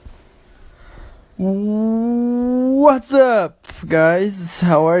What's up, guys?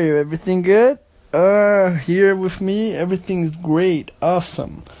 How are you? Everything good? Here with me, everything's great,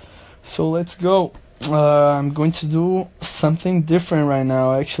 awesome. So let's go. I'm going to do something different right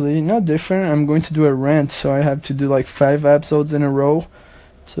now. Actually, not different. I'm going to do a rant, so I have to do like 5 episodes in a row.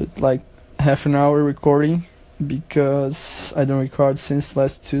 So it's like half an hour recording because I don't record since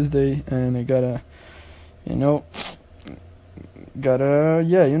last Tuesday, and I gotta, you know, I gotta,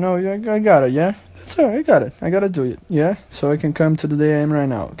 yeah. That's alright, I got it. I gotta do it, yeah. So I can come to the day I am right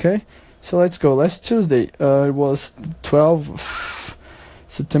now, okay? So let's go. Last Tuesday, it was 12,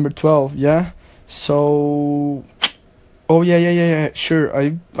 September 12, yeah. So, oh yeah.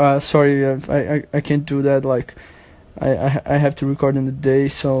 Sure. Sorry, I can't do that. Like, I have to record in the day,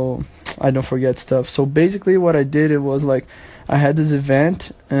 so I don't forget stuff. So basically, what I did, it was like, I had this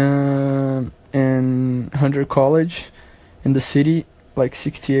event, in Hunter College, in the city, like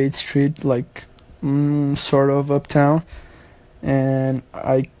 68th Street, like sort of uptown, and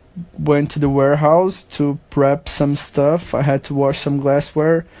I went to the warehouse to prep some stuff. I had to wash some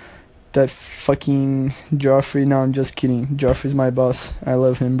glassware. That fucking Joffrey. No, I'm just kidding. Joffrey's my boss. I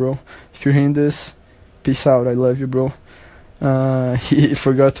love him, bro. If you're hearing this, peace out. I love you, bro. He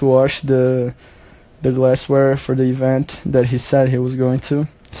forgot to wash the glassware for the event that he said he was going to.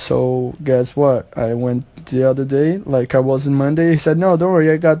 So guess what? I went the other day, like I was on Monday. He said, "No, don't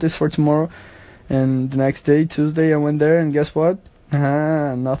worry, I got this for tomorrow." And the next day, Tuesday, I went there, and guess what?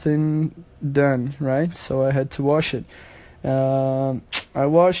 Nothing done, right? So I had to wash it. I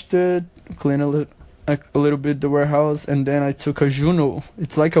washed it, cleaned a little bit the warehouse, and then I took a Juno.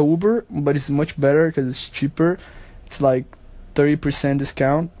 It's like a Uber, but it's much better because it's cheaper. It's like 30%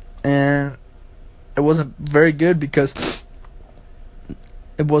 discount, and it wasn't very good because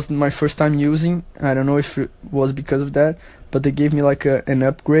it wasn't my first time using. I don't know if it was because of that, but they gave me like an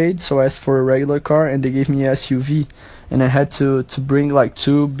upgrade. So I asked for a regular car, and they gave me a SUV, and I had to bring like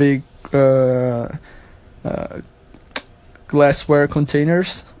two big glassware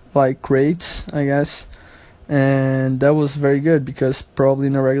containers, like crates, I guess. And that was very good because probably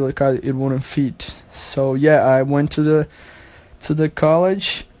in a regular car it wouldn't fit. So yeah, I went to the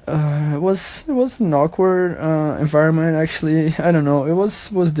college. It was an awkward environment, actually. I don't know. It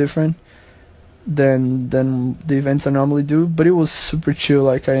was different than the events I normally do, but it was super chill.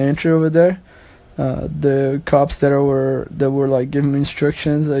 Like, I entered over there. The cops that were like giving me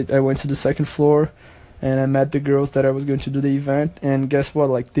instructions. I went to the second floor, and I met the girls that I was going to do the event. And guess what?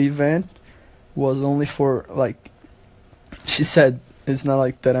 Like, the event was only for, like, she said, it's not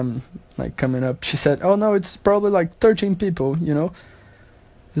like that I'm like coming up. She said, "Oh no, it's probably like 13 people, you know."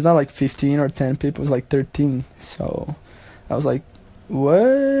 It's not like 15 or 10 people, it's like 13. So I was like, what?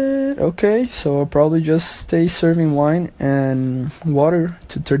 Okay, so I'll probably just stay serving wine and water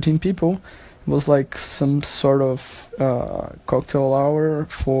to 13 people. It was like some sort of cocktail hour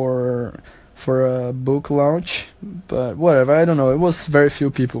for a book launch, but whatever, I don't know. It was very few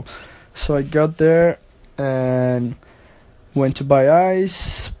people. So I got there and went to buy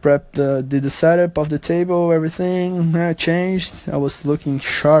ice, did the setup of the table, everything. I changed. I was looking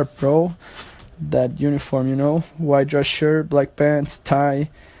sharp, bro. That uniform, white dress shirt, black pants, tie,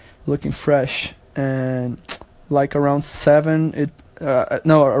 looking fresh. And like around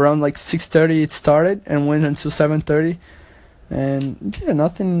 6:30 it started and went until 7:30. And yeah,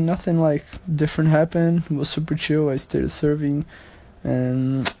 nothing like different happened. It was super chill. I started serving,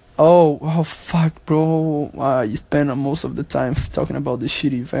 and oh fuck, bro. You spent most of the time talking about this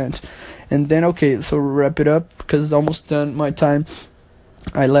shitty event. And then, okay, so wrap it up because it's almost done my time.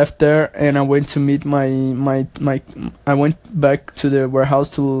 I left there and I went to meet my I went back to the warehouse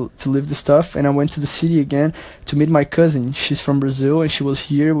to leave the stuff, and I went to the city again to meet my cousin. She's from Brazil, and she was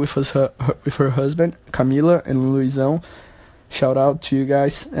here with her husband, Camila and Luizão. Shout out to you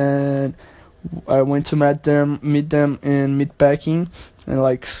guys. And I went to meet them in Meatpacking, and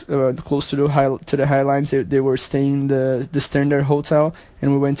like close to the Highlines. They were staying in the Standard Hotel,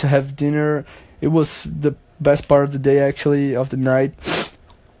 and we went to have dinner. It was the best part of the day, actually, of the night.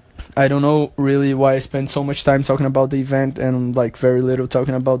 I don't know really why I spent so much time talking about the event and like very little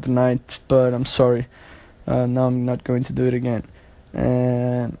talking about the night, but I'm sorry. Now I'm not going to do it again.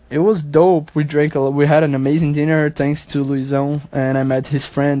 And it was dope. We drank a lot. We had an amazing dinner thanks to Luizão, and I met his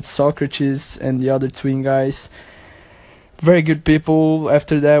friends Socrates and the other twin guys. Very good people.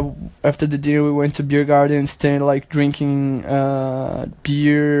 After the dinner, we went to beer garden, started like drinking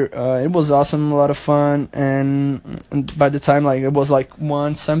beer. It was awesome, a lot of fun. And by the time like it was like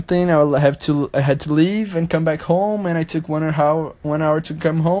 1 something, I had to leave and come back home, and I took 1 hour to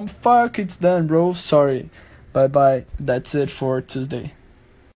come home. Fuck, it's done, bro. Sorry. Bye bye. That's it for Tuesday.